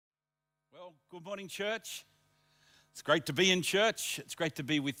Well, good morning, church. It's great to be in church. It's great to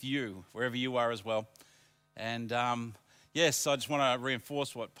be with you, wherever you are as well. And yes, I just want to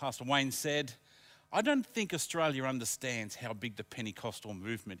reinforce what Pastor Wayne said. I don't think Australia understands how big the Pentecostal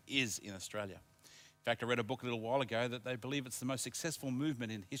movement is in Australia. In fact, I read a book a little while ago that they believe it's the most successful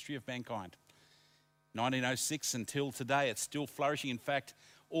movement in the history of mankind. 1906 until today, it's still flourishing. In fact,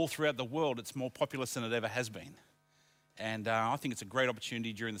 all throughout the world, it's more populous than it ever has been. And I think it's a great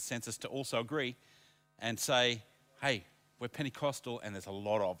opportunity during the census to also agree and say, hey, we're Pentecostal and there's a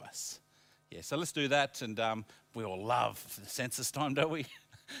lot of us. Yeah, so let's do that. And we all love the census time, don't we?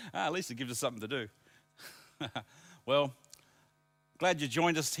 At least it gives us something to do. Well, glad you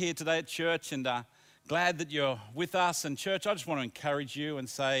joined us here today at church, and glad that you're with us. And church, I just want to encourage you and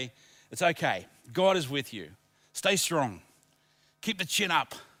say, it's okay. God is with you. Stay strong. Keep the chin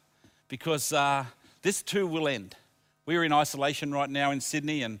up, because this too will end. We're in isolation right now in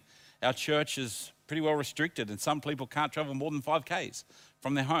Sydney, and our church is pretty well restricted, and some people can't travel more than 5 k's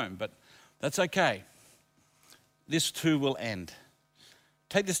from their home, but that's okay. This too will end.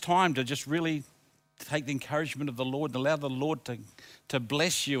 Take this time to just really take the encouragement of the Lord and allow the Lord to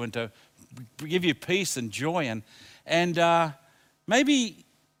bless you and to give you peace and joy, and maybe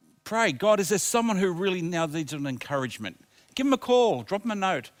pray, God, is there someone who really now needs an encouragement? Give them a call, drop them a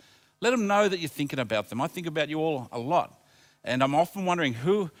note. Let them know that you're thinking about them. I think about you all a lot. And I'm often wondering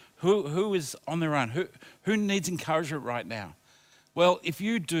who is on their own, who needs encouragement right now. Well, if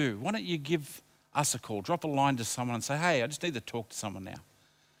you do, why don't you give us a call, drop a line to someone and say, hey, I just need to talk to someone now.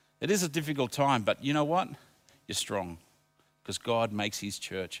 It is a difficult time, but you know what? You're strong, because God makes his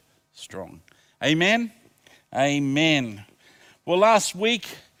church strong. Amen? Amen. Well, last week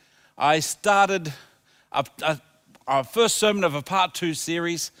I started our first sermon of a part 2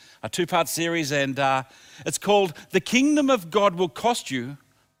 series, a 2-part series, and it's called The Kingdom of God Will Cost You,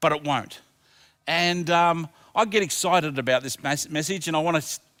 But It Won't. And I get excited about this message, and I want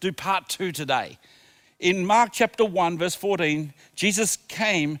to do part 2 today. In Mark chapter 1, verse 14, Jesus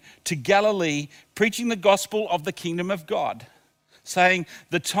came to Galilee preaching the gospel of the kingdom of God, saying,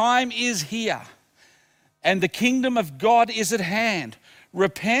 the time is here, and the kingdom of God is at hand.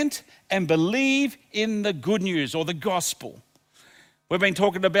 Repent and believe in the good news, or the gospel. We've been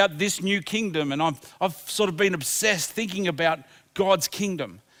talking about this new kingdom, and I've sort of been obsessed thinking about God's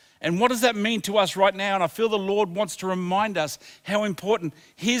kingdom. And what does that mean to us right now? And I feel the Lord wants to remind us how important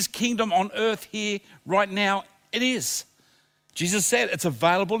his kingdom on earth here right now it is. Jesus said it's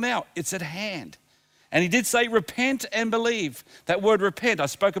available now. It's at hand. And he did say repent and believe. That word repent, I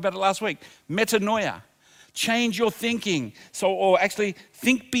spoke about it last week. Metanoia. Change your thinking. Or actually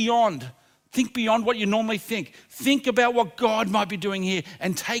think beyond what you normally think. Think about what God might be doing here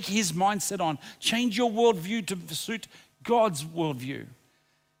and take his mindset on. Change your worldview to suit God's worldview.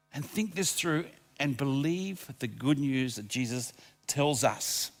 And think this through and believe the good news that Jesus tells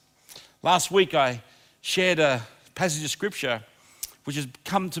us. Last week I shared a passage of scripture which has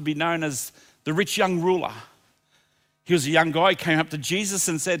come to be known as the rich young ruler. He was a young guy, came up to Jesus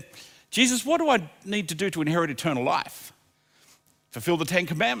and said, Jesus, what do I need to do to inherit eternal life? Fulfill the 10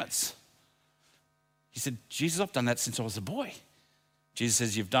 commandments. He said, Jesus, I've done that since I was a boy. Jesus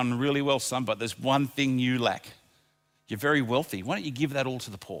says, you've done really well, son, but there's one thing you lack. You're very wealthy. Why don't you give that all to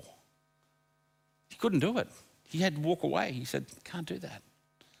the poor? He couldn't do it. He had to walk away. He said, can't do that.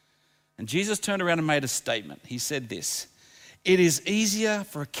 And Jesus turned around and made a statement. He said this, it is easier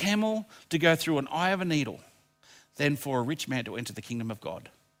for a camel to go through an eye of a needle than for a rich man to enter the kingdom of God.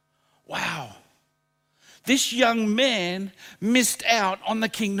 Wow. This young man missed out on the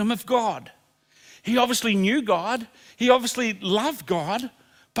kingdom of God. He obviously knew God. He obviously loved God,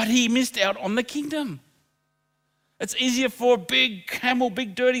 but he missed out on the kingdom. It's easier for a big camel,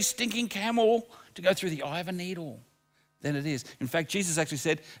 big dirty stinking camel to go through the eye of a needle than it is. In fact, Jesus actually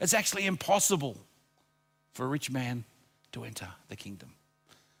said it's actually impossible for a rich man to enter the kingdom.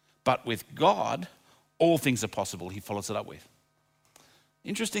 But with God, all things are possible, he follows it up with.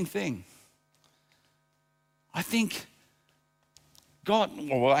 Interesting thing. I think God,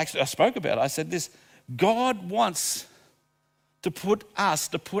 well, actually I spoke about it. I said this, God wants to put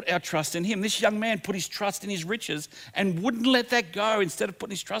our trust in him. This young man put his trust in his riches and wouldn't let that go instead of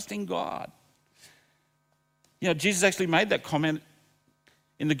putting his trust in God. You know, Jesus actually made that comment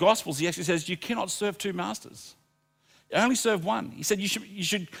in the Gospels. He actually says, you cannot serve 2 masters. You only serve one. He said you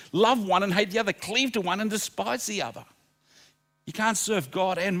should love one and hate the other, cleave to one and despise the other. You can't serve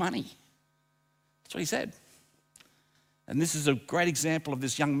God and money. That's what he said. And this is a great example of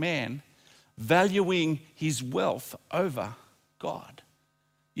this young man valuing his wealth over God.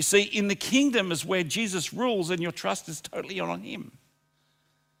 You see, in the kingdom is where Jesus rules and your trust is totally on him.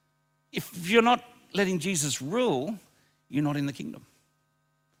 if you're not letting Jesus rule, you're not in the kingdom.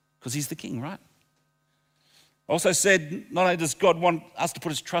 Because he's the king, right? I also said, not only does God want us to put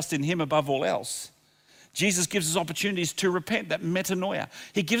his trust in him above all else, Jesus gives us opportunities to repent, that metanoia.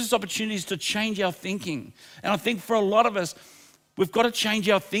 He gives us opportunities to change our thinking. And I think for a lot of us, we've got to change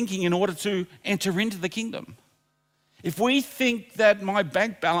our thinking in order to enter into the kingdom. If we think that my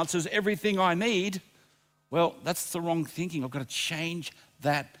bank balance is everything I need, well, that's the wrong thinking. I've got to change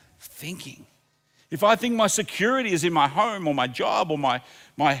that thinking. If I think my security is in my home or my job or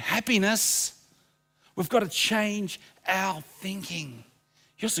my happiness, we've got to change our thinking.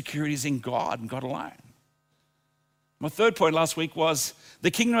 Your security is in God and God alone. My third point last week was the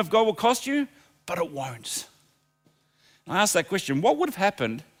kingdom of God will cost you, but it won't. And I asked that question, what would have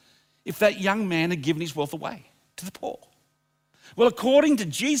happened if that young man had given his wealth away to the poor? Well, according to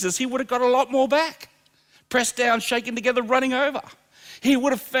Jesus, he would have got a lot more back. Pressed down, shaken together, running over. He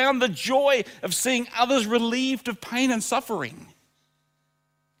would have found the joy of seeing others relieved of pain and suffering.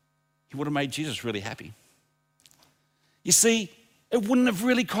 He would have made Jesus really happy. You see, it wouldn't have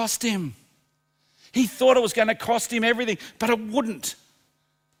really cost him. He thought it was going to cost him everything, but it wouldn't.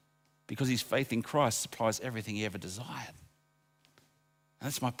 Because his faith in Christ supplies everything he ever desired. And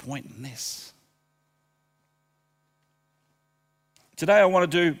that's my point in this. Today I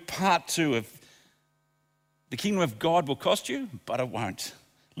want to do part 2 of the kingdom of God will cost you, but it won't.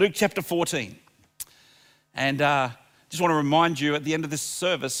 Luke chapter 14. And just want to remind you at the end of this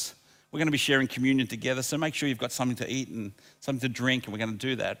service, we're going to be sharing communion together. So make sure you've got something to eat and something to drink, and we're going to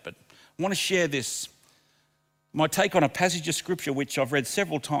do that. But I want to share this, my take on a passage of scripture which I've read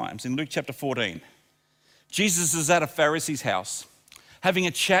several times in Luke chapter 14. Jesus is at a Pharisee's house, having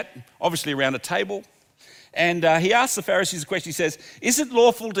a chat, obviously around a table. And he asks the Pharisees a question. He says, is it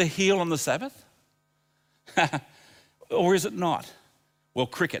lawful to heal on the Sabbath? Or is it not? Well,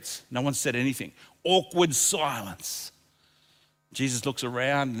 crickets. No one said anything. Awkward silence. Jesus looks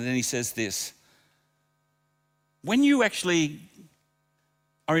around and then he says this. When you actually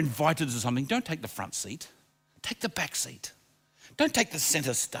are invited to something, don't take the front seat. Take the back seat. Don't take the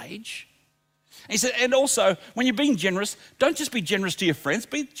center stage. And he said, and also, when you're being generous, don't just be generous to your friends,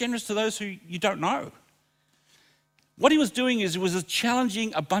 be generous to those who you don't know. What he was doing is he was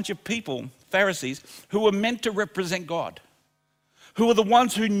challenging a bunch of people, Pharisees, who were meant to represent God, who were the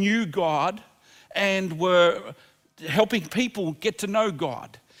ones who knew God and were helping people get to know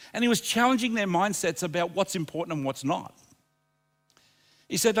God. And he was challenging their mindsets about what's important and what's not.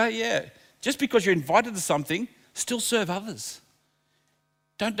 He said, oh yeah, just because you're invited to something, still serve others.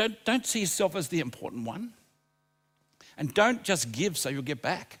 Don't see yourself as the important one. And don't just give so you'll get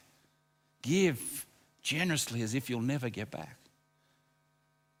back. Give generously as if you'll never get back.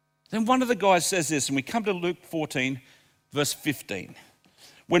 Then one of the guys says this, and we come to Luke 14, verse 15.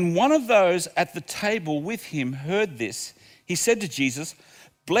 When one of those at the table with him heard this, he said to Jesus,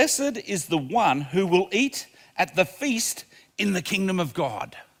 blessed is the one who will eat at the feast in the kingdom of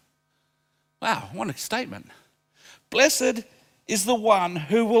God. Wow, what a statement. Blessed is the one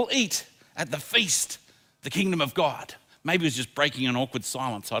who will eat at the feast, the kingdom of God. Maybe he was just breaking an awkward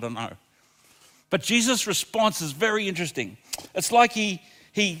silence, I don't know. But Jesus' response is very interesting. It's like he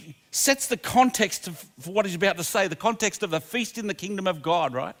sets the context for what he's about to say, the context of the feast in the kingdom of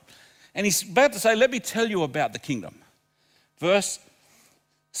God, right? And he's about to say, let me tell you about the kingdom. Verse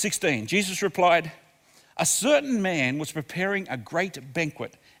 16, Jesus replied, a certain man was preparing a great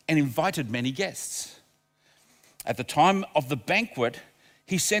banquet and invited many guests. At the time of the banquet,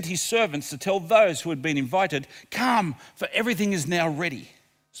 he sent his servants to tell those who had been invited, come, for everything is now ready.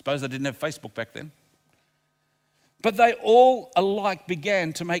 Suppose they didn't have Facebook back then. But they all alike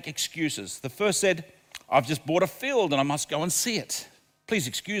began to make excuses. The first said, I've just bought a field and I must go and see it. Please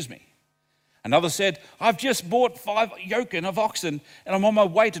excuse me. Another said, I've just bought 5 yoken of oxen and I'm on my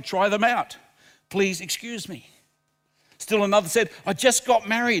way to try them out. Please excuse me. Still another said, I just got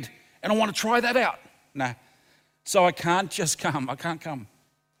married and I want to try that out. No, so I can't just come. I can't come.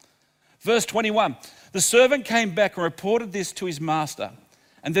 Verse 21, the servant came back and reported this to his master.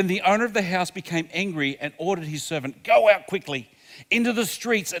 And then the owner of the house became angry and ordered his servant, go out quickly into the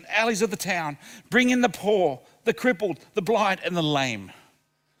streets and alleys of the town. Bring in the poor, the crippled, the blind, and the lame.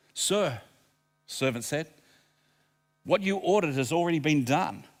 Sir, servant said, what you ordered has already been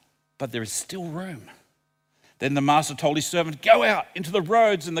done, but there is still room. Then the master told his servant, go out into the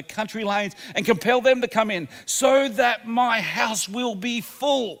roads and the country lanes and compel them to come in so that my house will be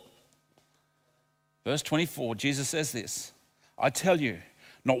full. Verse 24, Jesus says this, I tell you,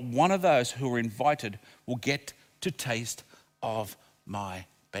 not one of those who are invited will get to taste of my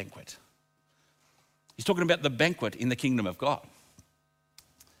banquet. He's talking about the banquet in the kingdom of God.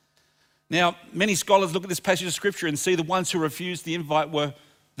 Now, many scholars look at this passage of Scripture and see the ones who refused the invite were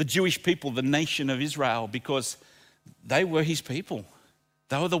the Jewish people, the nation of Israel, because they were his people.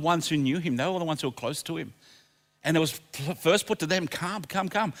 They were the ones who knew him. They were the ones who were close to him. And it was first put to them, come, come,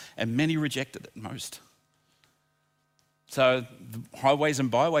 come. And many rejected it, most. So the highways and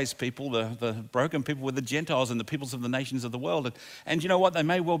byways people, the broken people were the Gentiles and the peoples of the nations of the world. And you know what? They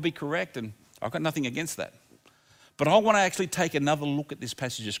may well be correct, and I've got nothing against that. But I want to actually take another look at this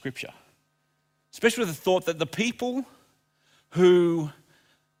passage of Scripture, especially with the thought that the people who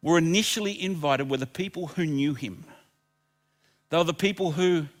were initially invited were the people who knew him. They were the people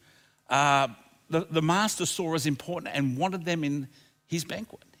who the master saw as important and wanted them in his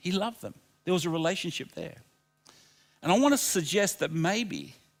banquet. He loved them. There was a relationship there. And I want to suggest that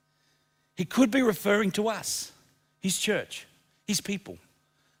maybe he could be referring to us, his church, his people,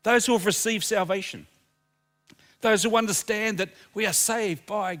 those who have received salvation, those who understand that we are saved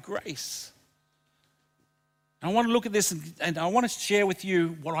by grace. And I want to look at this and I want to share with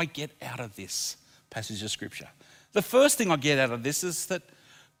you what I get out of this passage of Scripture. The first thing I get out of this is that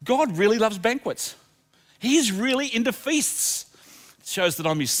God really loves banquets. He's really into feasts. It shows that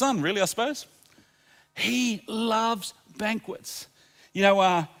I'm his son, really, I suppose. He loves banquets. You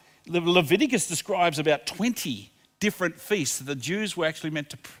know, Leviticus describes about 20 different feasts that the Jews were actually meant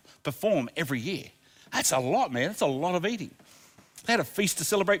to perform every year. That's a lot, man. That's a lot of eating. They had a feast to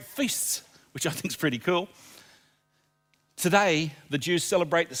celebrate feasts, which I think is pretty cool. Today, the Jews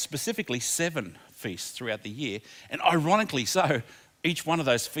celebrate specifically 7 feasts throughout the year. And ironically so, each one of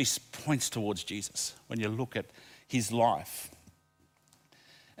those feasts points towards Jesus when you look at his life.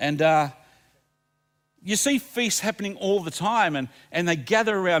 And you see feasts happening all the time and they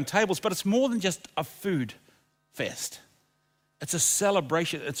gather around tables, but it's more than just a food fest. It's a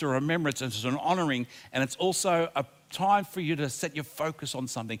celebration, it's a remembrance, it's an honoring, and it's also a time for you to set your focus on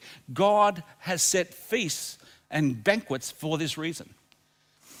something. God has set feasts and banquets for this reason.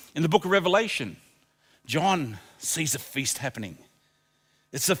 In the book of Revelation, John sees a feast happening.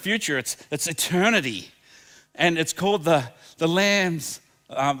 It's the future, it's eternity, and it's called the Lamb's,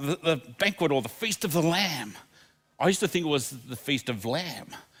 the banquet or the Feast of the Lamb. I used to think it was the Feast of Lamb,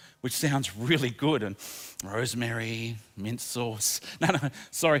 which sounds really good, and rosemary, mint sauce. No,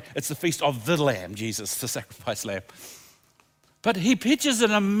 sorry, it's the Feast of the Lamb, Jesus, the sacrificed lamb. But he pictures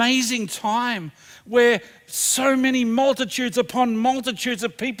an amazing time where so many multitudes upon multitudes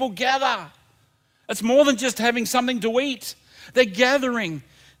of people gather. It's more than just having something to eat. They're gathering,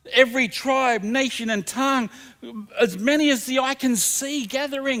 every tribe, nation, and tongue, as many as the eye can see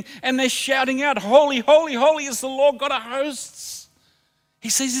gathering, and they're shouting out, "Holy, holy, holy is the Lord God of hosts." He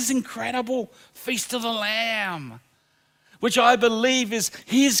sees this incredible Feast of the Lamb, which I believe is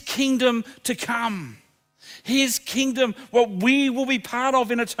his kingdom to come. His kingdom, what we will be part of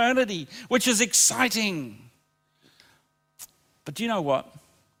in eternity, which is exciting. But do you know what?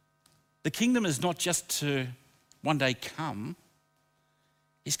 The kingdom is not just to one day come.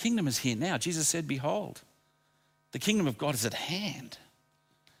 His kingdom is here now. Jesus said, "Behold, the kingdom of God is at hand."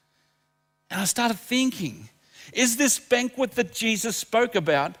 And I started thinking, is this banquet that Jesus spoke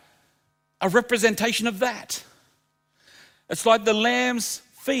about a representation of that? It's like the Lamb's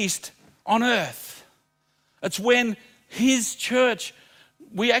feast on earth. It's when his church,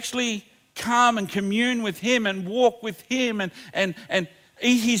 we actually come and commune with him and walk with him and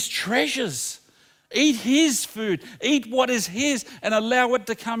eat his treasures. Eat his food, eat what is his, and allow it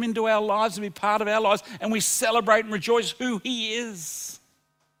to come into our lives and be part of our lives, and we celebrate and rejoice who he is.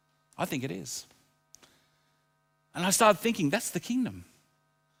 I think it is. And I started thinking, that's the kingdom.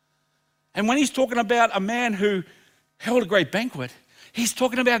 And when he's talking about a man who held a great banquet, he's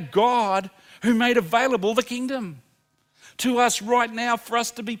talking about God who made available the kingdom to us right now for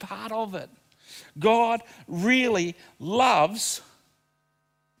us to be part of it. God really loves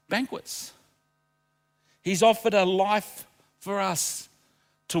banquets. He's offered a life for us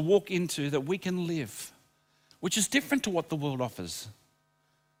to walk into that we can live, which is different to what the world offers.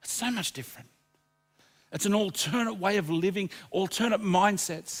 It's so much different. It's an alternate way of living, alternate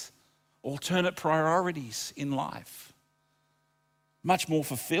mindsets, alternate priorities in life. Much more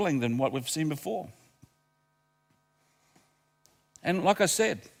fulfilling than what we've seen before. And like I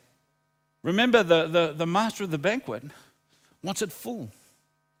said, remember the master of the banquet wants it full.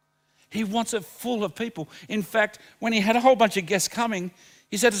 He wants it full of people. In fact, when he had a whole bunch of guests coming,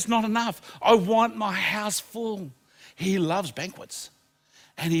 he said, "It's not enough. I want my house full." He loves banquets.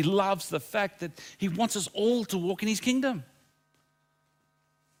 And he loves the fact that he wants us all to walk in his kingdom.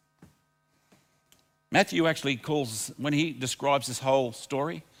 Matthew actually calls, when he describes this whole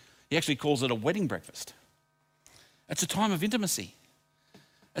story, he actually calls it a wedding breakfast. It's a time of intimacy.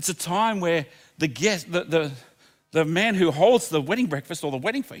 It's a time where the guest, the man who holds the wedding breakfast or the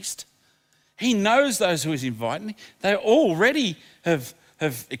wedding feast, he knows those who he's inviting. They already have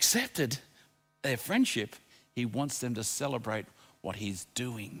accepted their friendship. He wants them to celebrate what he's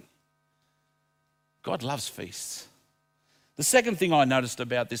doing. God loves feasts. The second thing I noticed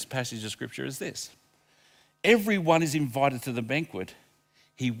about this passage of scripture is this. Everyone is invited to the banquet.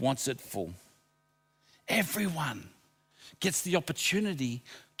 He wants it full. Everyone gets the opportunity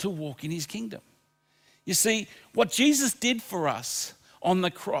to walk in his kingdom. You see, what Jesus did for us on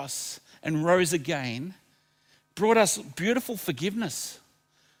the cross and rose again brought us beautiful forgiveness,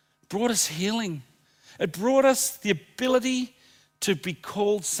 brought us healing. It brought us the ability to be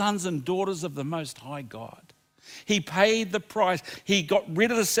called sons and daughters of the Most High God. He paid the price. He got rid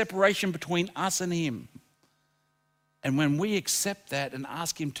of the separation between us and him. And when we accept that and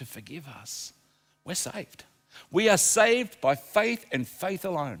ask him to forgive us, we're saved. We are saved by faith and faith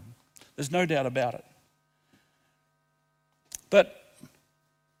alone. There's no doubt about it. But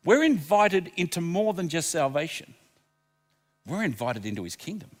we're invited into more than just salvation. We're invited into his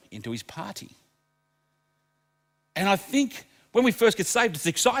kingdom, into his party. And I think when we first get saved, it's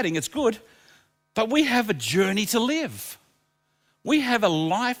exciting, it's good, but we have a journey to live. We have a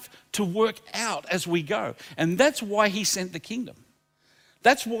life to work out as we go. And that's why he sent the kingdom.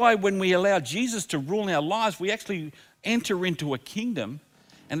 That's why when we allow Jesus to rule in our lives, we actually enter into a kingdom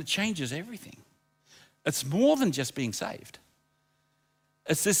and it changes everything. It's more than just being saved.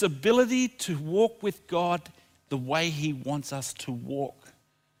 It's this ability to walk with God the way he wants us to walk.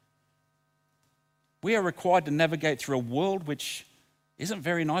 We are required to navigate through a world which isn't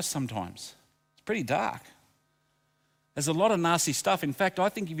very nice sometimes. It's pretty dark. There's a lot of nasty stuff. In fact, I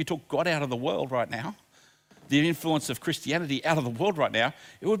think if you took God out of the world right now, the influence of Christianity out of the world right now,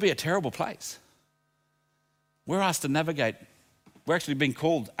 it would be a terrible place. We're asked to navigate. We're actually being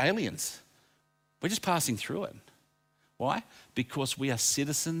called aliens. We're just passing through it. Why? Because we are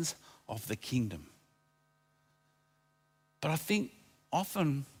citizens of the kingdom. But I think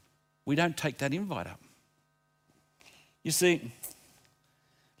often we don't take that invite up. You see,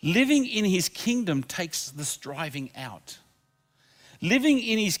 living in his kingdom takes the striving out. Living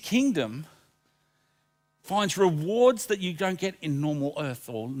in his kingdom finds rewards that you don't get in normal earth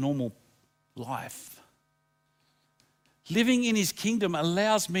or normal life. Living in his kingdom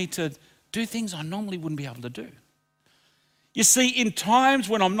allows me to do things I normally wouldn't be able to do. You see, in times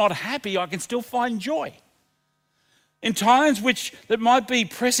when I'm not happy, I can still find joy. In times that might be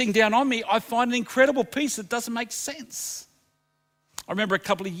pressing down on me, I find an incredible peace that doesn't make sense. I remember a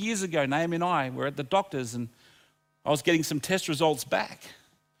couple of years ago, Naomi and I were at the doctor's and I was getting some test results back.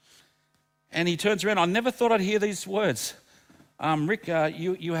 And he turns around, I never thought I'd hear these words. Rick,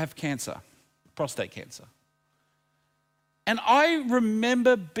 you have cancer, prostate cancer. And I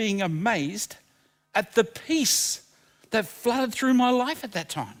remember being amazed at the peace that flooded through my life at that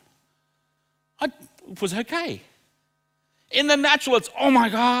time. I was okay. In the natural, it's, oh my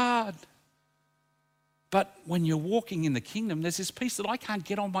God. But when you're walking in the kingdom, there's this peace that I can't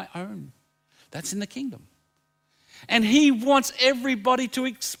get on my own. That's in the kingdom. And he wants everybody to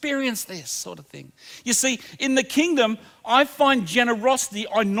experience this sort of thing. You see, in the kingdom, I find generosity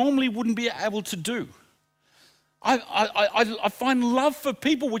I normally wouldn't be able to do. I find love for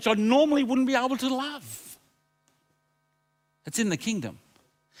people which I normally wouldn't be able to love. It's in the kingdom.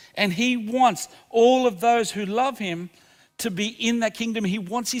 And he wants all of those who love him to be in that kingdom. He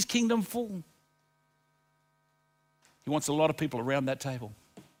wants his kingdom full. He wants a lot of people around that table.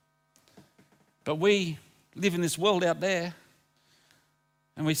 But we live in this world out there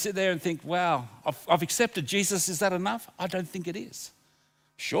and we sit there and think, wow, I've accepted Jesus. Is that enough? I don't think it is.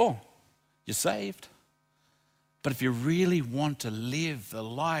 Sure, you're saved. But if you really want to live the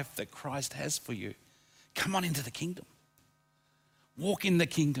life that Christ has for you, come on into the kingdom. Walk in the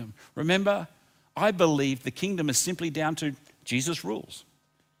kingdom. Remember, I believe the kingdom is simply down to Jesus rules.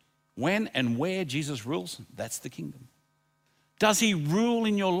 When and where Jesus rules, that's the kingdom. Does he rule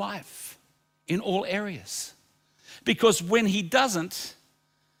in your life in all areas? Because when he doesn't,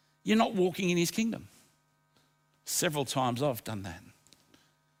 you're not walking in his kingdom. Several times I've done that.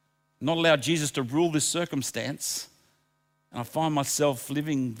 Not allowed Jesus to rule this circumstance, and I find myself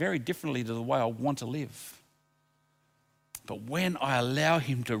living very differently to the way I want to live. But when I allow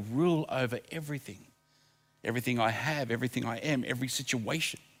him to rule over everything I have, everything I am, every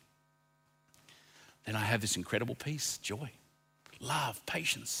situation, then I have this incredible peace, joy, love,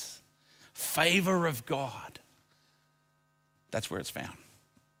 patience, favor of God. That's where it's found.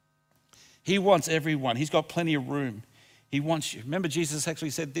 He wants everyone. He's got plenty of room. He wants you. Remember, Jesus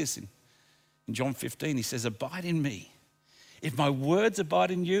actually said this in John 15. He says, abide in me. If my words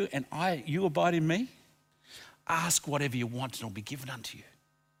abide in you and you abide in me, ask whatever you want and it'll be given unto you.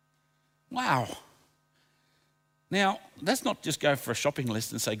 Wow. Now, let's not just go for a shopping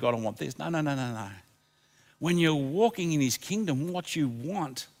list and say, God, I want this. No. When you're walking in his kingdom, what you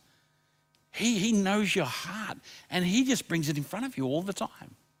want, he knows your heart and he just brings it in front of you all the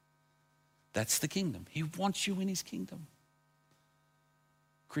time. That's the kingdom. He wants you in his kingdom.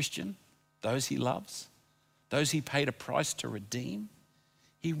 Christian, those he loves, those he paid a price to redeem,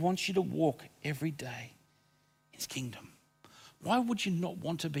 he wants you to walk every day in his kingdom. Why would you not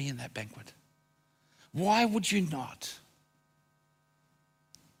want to be in that banquet? Why would you not?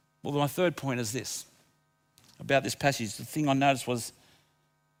 Well, my third point is this. About this passage, the thing I noticed was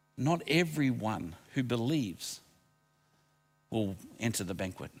not everyone who believes will enter the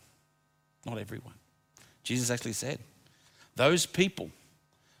banquet. Not everyone. Jesus actually said, those people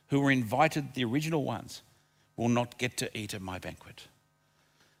who were invited, the original ones, will not get to eat at my banquet.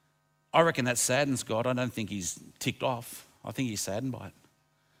 I reckon that saddens God. I don't think he's ticked off. I think he's saddened by it.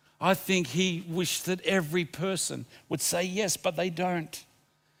 I think he wished that every person would say yes, but they don't.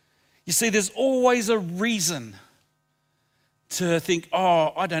 You see, there's always a reason to think,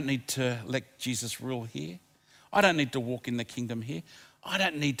 oh, I don't need to let Jesus rule here. I don't need to walk in the kingdom here. I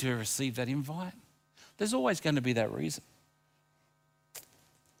don't need to receive that invite. There's always going to be that reason.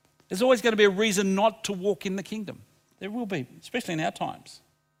 There's always going to be a reason not to walk in the kingdom. There will be, especially in our times.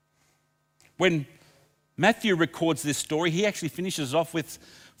 When Matthew records this story, he actually finishes off with,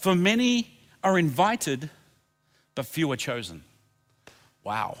 for many are invited, but few are chosen.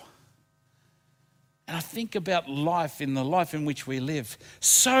 Wow. And I think about life, in the life in which we live.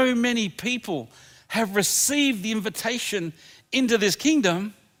 So many people have received the invitation into this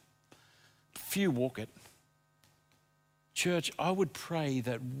kingdom, few walk it. Church, I would pray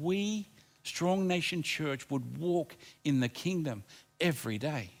that we, Strong Nation Church, would walk in the kingdom every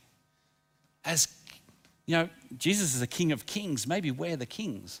day. As, you know, Jesus is the King of Kings. Maybe we're the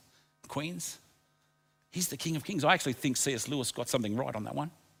kings, queens. He's the King of Kings. I actually think C.S. Lewis got something right on that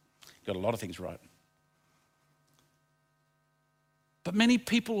one. Got a lot of things right. But many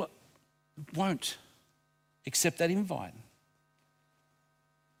people won't accept that invite.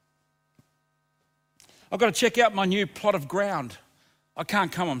 I've got to check out my new plot of ground. I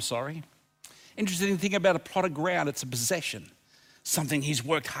can't come, I'm sorry. Interesting thing about a plot of ground, it's a possession, something he's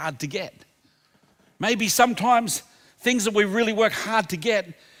worked hard to get. Maybe sometimes things that we really work hard to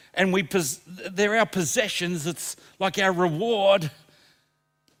get and they're our possessions, it's like our reward.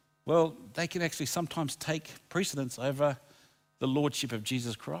 Well, they can actually sometimes take precedence over the lordship of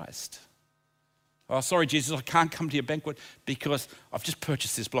Jesus Christ. Oh, sorry, Jesus, I can't come to your banquet because I've just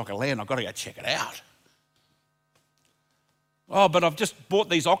purchased this block of land. I've got to go check it out. Oh, but I've just bought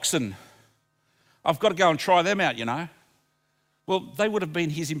these oxen. I've got to go and try them out, you know. Well, they would have been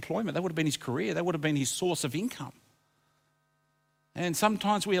his employment. They would have been his career. They would have been his source of income. And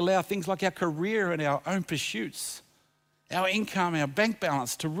sometimes we allow things like our career and our own pursuits, our income, our bank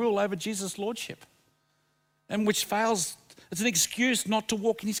balance to rule over Jesus' lordship. And which fails, it's an excuse not to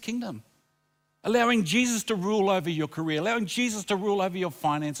walk in his kingdom. Allowing Jesus to rule over your career, allowing Jesus to rule over your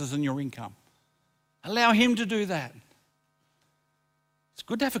finances and your income. Allow him to do that. It's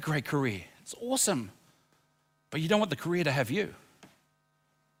good to have a great career. It's awesome. But you don't want the career to have you.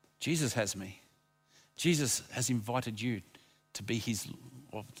 Jesus has me. Jesus has invited you to be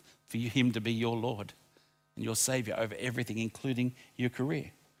for him to be your Lord and your Savior over everything, including your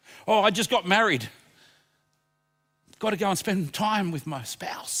career. Oh, I just got married. Got to go and spend time with my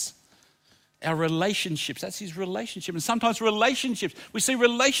spouse. Our relationships, that's his relationship. And sometimes relationships, we see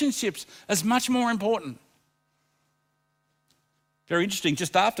relationships as much more important. Very interesting,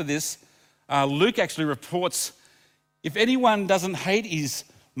 just after this, Luke actually reports, if anyone doesn't hate his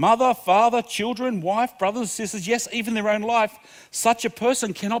mother, father, children, wife, brothers, sisters, yes, even their own life, such a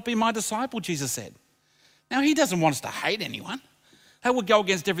person cannot be my disciple, Jesus said. Now, he doesn't want us to hate anyone. That would go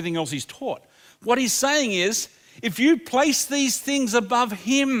against everything else he's taught. What he's saying is, if you place these things above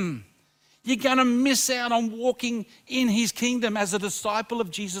him, you're going to miss out on walking in his kingdom as a disciple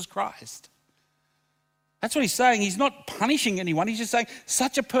of Jesus Christ. That's what he's saying. He's not punishing anyone. He's just saying,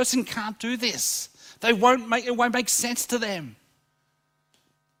 such a person can't do this. It won't make sense to them.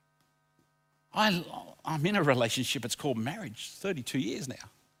 I'm in a relationship, it's called marriage, 32 years now.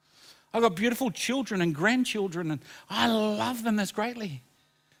 I've got beautiful children and grandchildren, and I love them as greatly.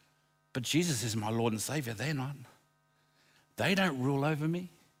 But Jesus is my Lord and Savior. They're not. They don't rule over me.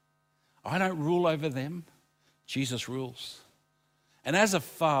 I don't rule over them. Jesus rules. And as a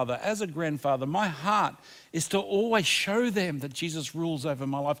father, as a grandfather, my heart is to always show them that Jesus rules over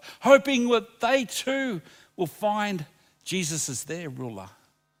my life, hoping that they too will find Jesus is their ruler,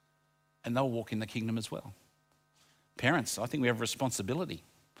 and they'll walk in the kingdom as well. Parents, I think we have a responsibility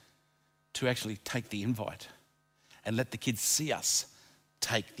to actually take the invite and let the kids see us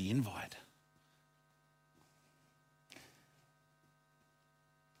take the invite.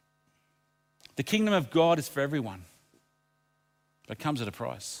 The kingdom of God is for everyone, but it comes at a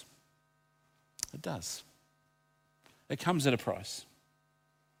price. It does. It comes at a price.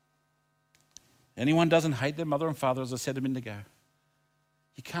 Anyone doesn't hate their mother and father, as I said a minute ago,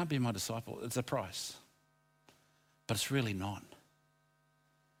 you can't be my disciple. It's a price. But it's really not.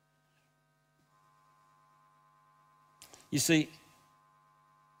 You see,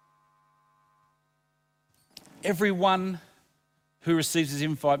 everyone who receives this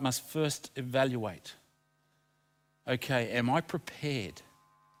invite must first evaluate, okay, am I prepared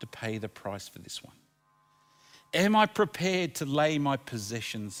to pay the price for this one? Am I prepared to lay my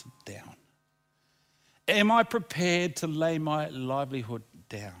possessions down? Am I prepared to lay my livelihood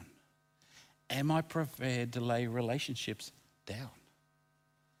down? Am I prepared to lay relationships down?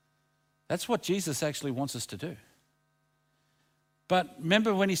 That's what Jesus actually wants us to do. But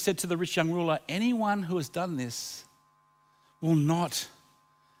remember when he said to the rich young ruler, anyone who has done this will not,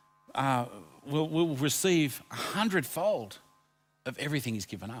 will receive 100-fold of everything he's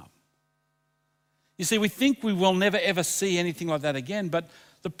given up. You see, we think we will never ever see anything like that again, but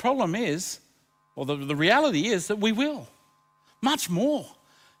the problem is, or the reality is that we will. Much more,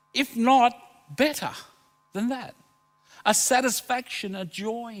 if not better than that. A satisfaction, a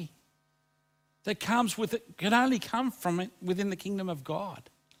joy that comes with it, can only come from it within the kingdom of God.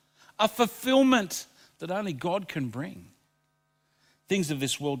 A fulfillment that only God can bring. Things of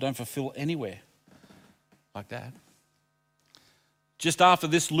this world don't fulfill anywhere like that. Just after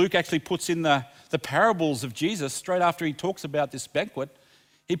this, Luke actually puts in the parables of Jesus, straight after he talks about this banquet,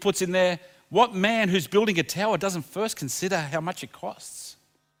 he puts in there, what man who's building a tower doesn't first consider how much it costs?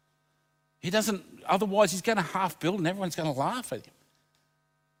 He doesn't, otherwise he's going to half build and everyone's going to laugh at him.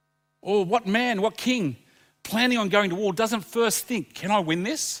 Or what man, what king planning on going to war doesn't first think, can I win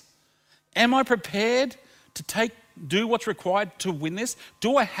this? Am I prepared to do what's required to win this?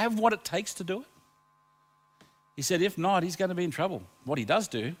 Do I have what it takes to do it? He said, if not, he's going to be in trouble. What he does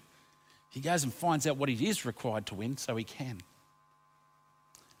do, he goes and finds out what it is required to win so he can.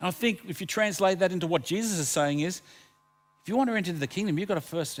 And I think if you translate that into what Jesus is saying is, if you want to enter the kingdom, you've got to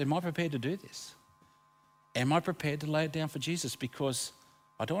first, am I prepared to do this? Am I prepared to lay it down for Jesus? Because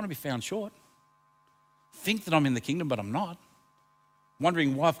I don't want to be found short. Think that I'm in the kingdom, but I'm not.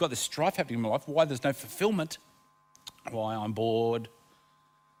 Wondering why I've got this strife happening in my life, why there's no fulfillment, why I'm bored.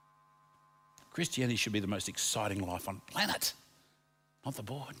 Christianity should be the most exciting life on the planet, not the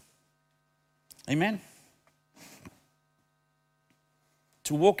bored. Amen?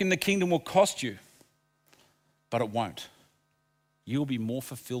 To walk in the kingdom will cost you, but it won't. You'll be more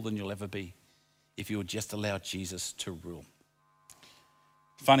fulfilled than you'll ever be if you will just allow Jesus to rule.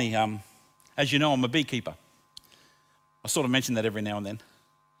 Funny, as you know, I'm a beekeeper. I sort of mention that every now and then.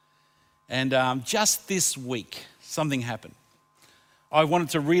 And just this week, something happened. I wanted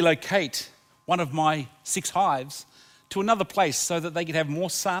to relocate one of my 6 hives to another place so that they could have more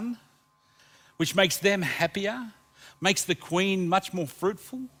sun, which makes them happier, makes the queen much more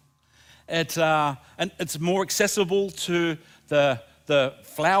fruitful. And it's more accessible to the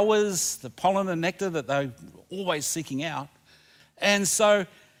flowers, the pollen and nectar that they're always seeking out. And so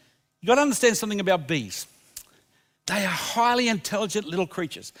you've got to understand something about bees. They are highly intelligent little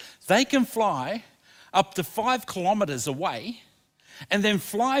creatures. They can fly up to 5 kilometers away and then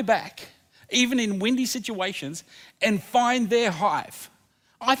fly back, even in windy situations, and find their hive.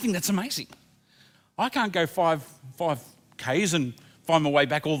 I think that's amazing. I can't go 5 Ks and find my way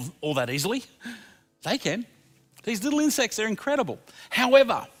back all that easily. They can. These little insects are incredible.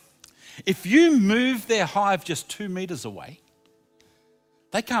 However, if you move their hive just 2 meters away,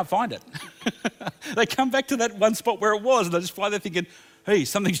 they can't find it. They come back to that one spot where it was and they just fly there thinking, hey,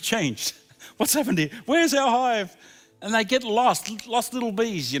 something's changed. What's happened here? Where's our hive? And they get lost little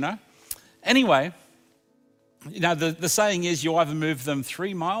bees, you know. Anyway, you know, the saying is you either move them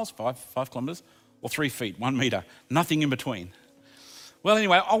 3 miles, 5 kilometers, or 3 feet, 1 meter, nothing in between. Well,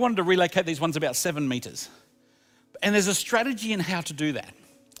 anyway, I wanted to relocate these ones about 7 meters. And there's a strategy in how to do that.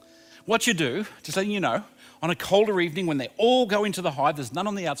 What you do, just letting you know, on a colder evening when they all go into the hive, there's none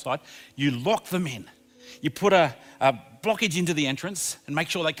on the outside, you lock them in. You put a blockage into the entrance and make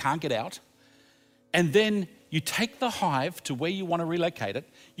sure they can't get out. And then you take the hive to where you want to relocate it.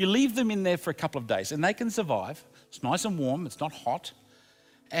 You leave them in there for a couple of days and they can survive. It's nice and warm, it's not hot.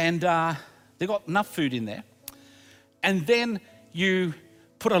 And they've got enough food in there. And then you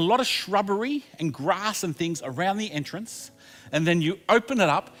put a lot of shrubbery and grass and things around the entrance, and then you open it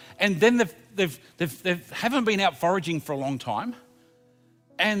up, and then they haven't been out foraging for a long time,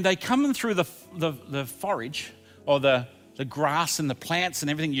 and they come in through the forage, or the grass and the plants and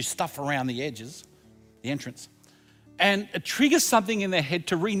everything you stuff around the edges, the entrance, and it triggers something in their head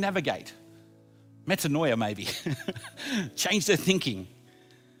to re-navigate. Metanoia, maybe. Change their thinking.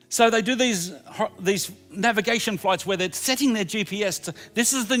 So they do these navigation flights where they're setting their GPS to,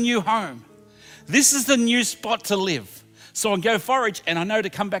 this is the new home. This is the new spot to live. So I go forage and I know to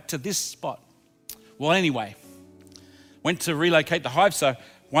come back to this spot. Well, anyway, went to relocate the hive. So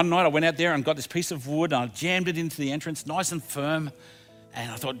one night I went out there and got this piece of wood and I jammed it into the entrance, nice and firm.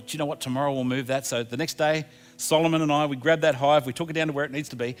 And I thought, do you know what, tomorrow we'll move that. So the next day, Solomon and I, we grabbed that hive, we took it down to where it needs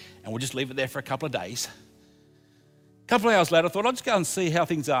to be, and we'll just leave it there for a couple of days. A couple of hours later, I thought, I'll just go and see how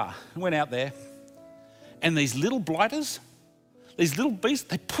things are. I went out there, and these little blighters, these little beasts,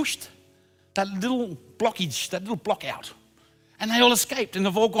 they pushed that little blockage, that little block out. And they all escaped, and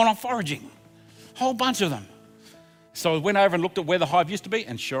they've all gone off foraging. A whole bunch of them. So I went over and looked at where the hive used to be,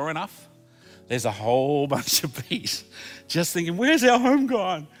 and sure enough, there's a whole bunch of bees just thinking, where's our home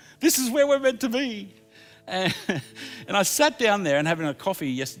gone? This is where we're meant to be. And I sat down there and having a coffee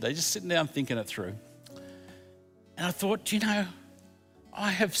yesterday, just sitting down thinking it through. And I thought, do you know,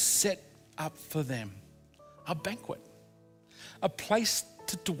 I have set up for them a banquet, a place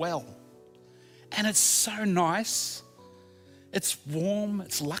to dwell. And it's so nice. It's warm,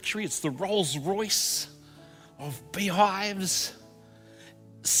 it's luxury, it's the Rolls Royce of beehives.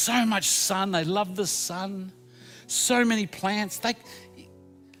 So much sun, they love the sun. So many plants.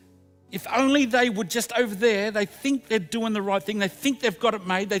 If only they would just over there, they think they're doing the right thing. They think they've got it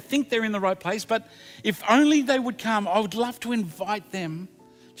made. They think they're in the right place. But if only they would come, I would love to invite them.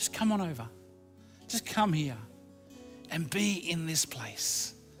 Just come on over. Just come here and be in this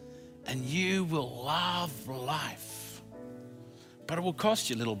place. And you will love life. But it will cost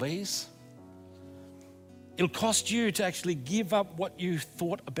you, little bees. It'll cost you to actually give up what you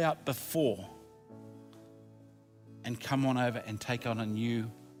thought about before and come on over and take on a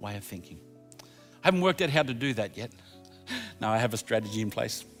new way of thinking. I haven't worked out how to do that yet. No, I have a strategy in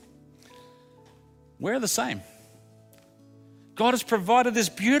place. We're the same. God has provided this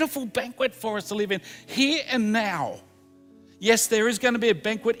beautiful banquet for us to live in here and now. Yes, there is going to be a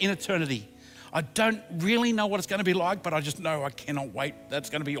banquet in eternity. I don't really know what it's going to be like, but I just know I cannot wait. That's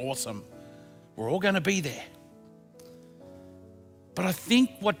going to be awesome. We're all going to be there. But I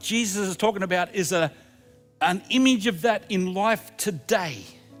think what Jesus is talking about is an image of that in life today.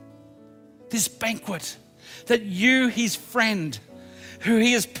 This banquet that you, his friend, who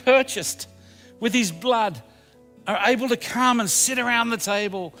he has purchased with his blood, are able to come and sit around the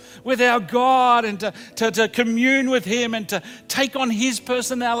table with our God and to commune with him and to take on his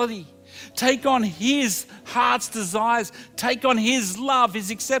personality, take on his heart's desires, take on his love,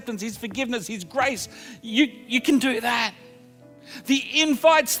 his acceptance, his forgiveness, his grace. You can do that. The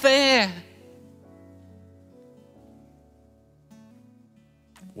invite's there.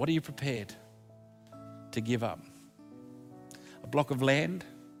 What are you prepared to give up? A block of land,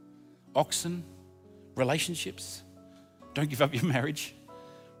 oxen, relationships? Don't give up your marriage,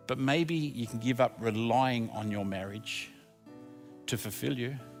 but maybe you can give up relying on your marriage to fulfill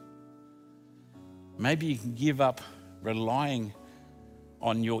you. Maybe you can give up relying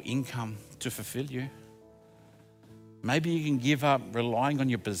on your income to fulfill you. Maybe you can give up relying on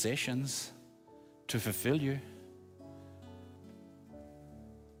your possessions to fulfill you.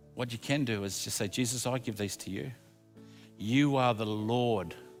 What you can do is just say, Jesus, I give these to you. You are the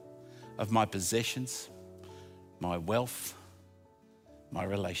Lord of my possessions, my wealth, my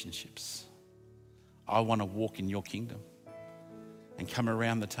relationships. I want to walk in your kingdom and come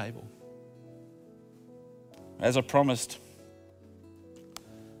around the table. As I promised,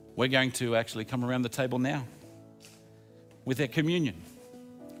 we're going to actually come around the table now with our communion.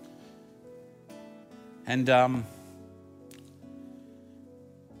 And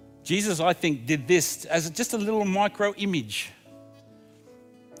Jesus, I think, did this as just a little micro image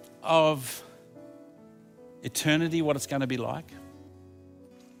of eternity, what it's going to be like,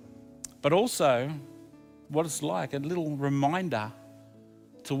 but also what it's like, a little reminder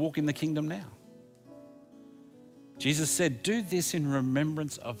to walk in the kingdom now. Jesus said, do this in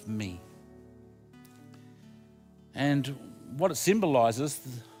remembrance of me. And what it symbolizes,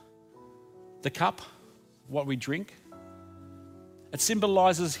 the cup, what we drink, it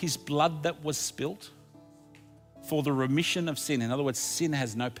symbolizes his blood that was spilt for the remission of sin. In other words, sin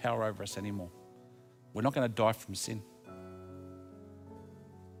has no power over us anymore. We're not going to die from sin.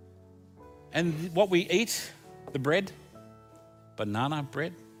 And what we eat, the bread, banana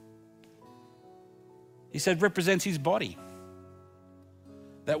bread. He said represents his body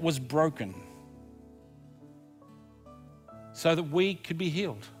that was broken so that we could be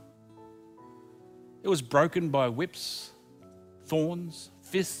healed. It was broken by whips, thorns,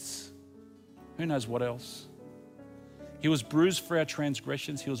 fists, who knows what else. He was bruised for our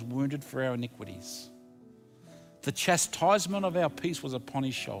transgressions. He was wounded for our iniquities. The chastisement of our peace was upon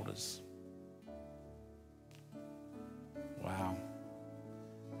his shoulders. Wow.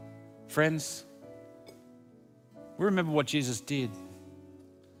 Friends, we remember what Jesus did.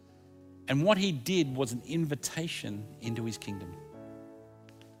 And what he did was an invitation into his kingdom.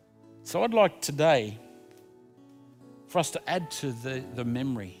 So I'd like today for us to add to the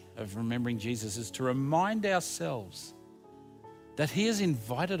memory of remembering Jesus is to remind ourselves that he has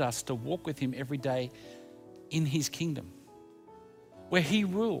invited us to walk with him every day in his kingdom, where he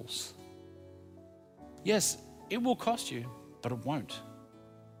rules. Yes, it will cost you, but it won't.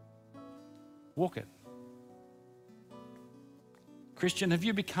 Walk it. Christian, have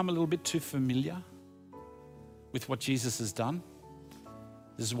you become a little bit too familiar with what Jesus has done?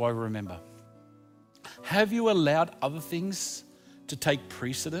 This is why we remember. Have you allowed other things to take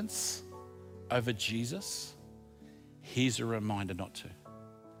precedence over Jesus? Here's a reminder not to.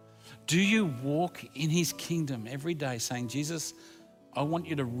 Do you walk in his kingdom every day saying, Jesus, I want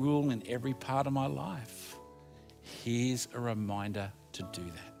you to rule in every part of my life? Here's a reminder to do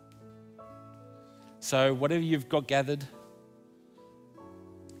that. So whatever you've got gathered,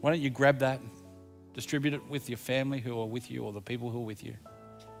 why don't you grab that, distribute it with your family who are with you or the people who are with you.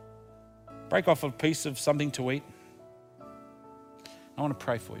 Break off a piece of something to eat. I want to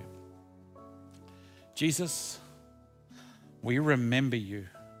pray for you. Jesus, we remember you.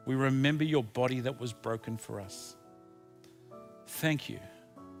 We remember your body that was broken for us. Thank you.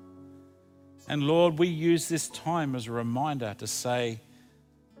 And Lord, we use this time as a reminder to say,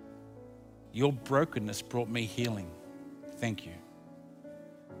 your brokenness brought me healing. Thank you.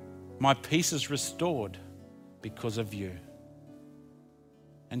 My peace is restored because of you.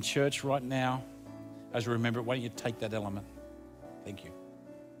 And church, right now, as we remember it, why don't you take that element? Thank you.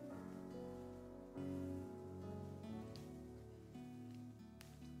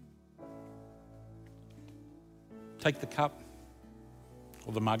 Take the cup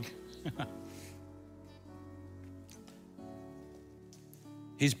or the mug.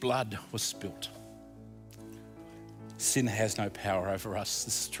 His blood was spilt. Sin has no power over us.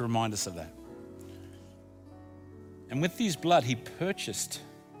 This is to remind us of that. And with his blood, he purchased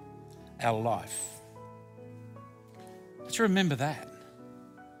our life. Let's remember that.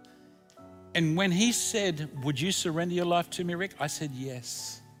 And when he said, would you surrender your life to me, Rick? I said,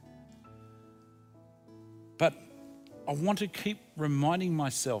 yes. But I want to keep reminding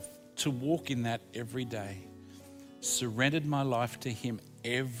myself to walk in that every day. Surrendered my life to him,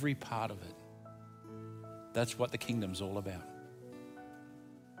 every part of it. That's what the kingdom's all about.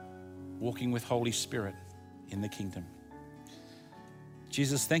 Walking with Holy Spirit in the kingdom.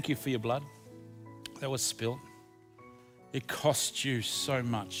 Jesus, thank you for your blood that was spilt. It cost you so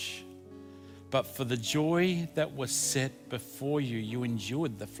much. But for the joy that was set before you, you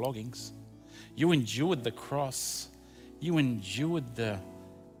endured the floggings. You endured the cross. You endured the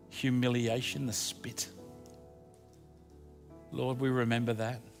humiliation, the spit. Lord, we remember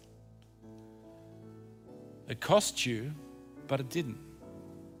that. It cost you, but it didn't.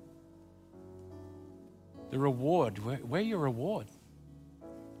 The reward, where's your reward?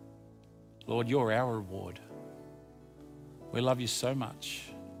 Lord, you're our reward. We love you so much.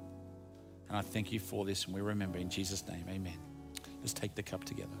 And I thank you for this, and we remember in Jesus' name, amen. Let's take the cup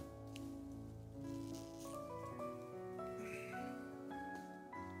together.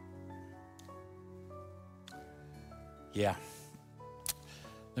 Yeah.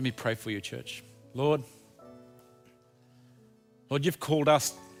 Let me pray for you, church. Lord, you've called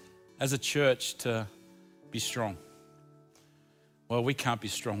us as a church to be strong. Well, we can't be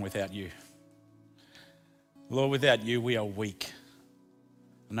strong without you. Lord, without you, we are weak.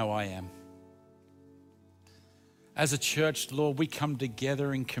 I know I am. As a church, Lord, we come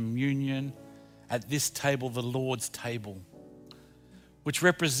together in communion at this table, the Lord's table, which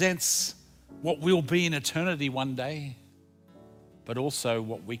represents what we'll be in eternity one day, but also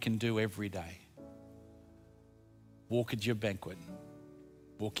what we can do every day. Walk at your banquet.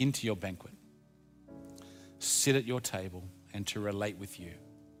 Walk into your banquet. Sit at your table and to relate with you.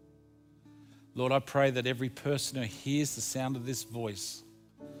 Lord, I pray that every person who hears the sound of this voice,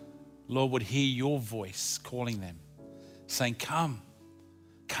 Lord, would hear your voice calling them, saying, come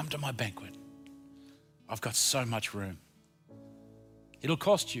to my banquet. I've got so much room. It'll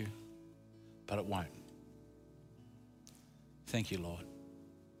cost you, but it won't. Thank you, Lord.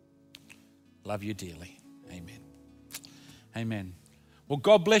 Love you dearly. Amen. Amen. Well,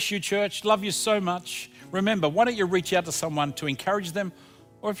 God bless you, church. Love you so much. Remember, why don't you reach out to someone to encourage them?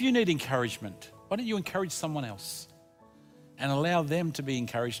 Or if you need encouragement, why don't you encourage someone else and allow them to be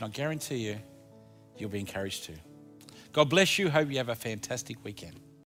encouraged? And I guarantee you, you'll be encouraged too. God bless you. Hope you have a fantastic weekend.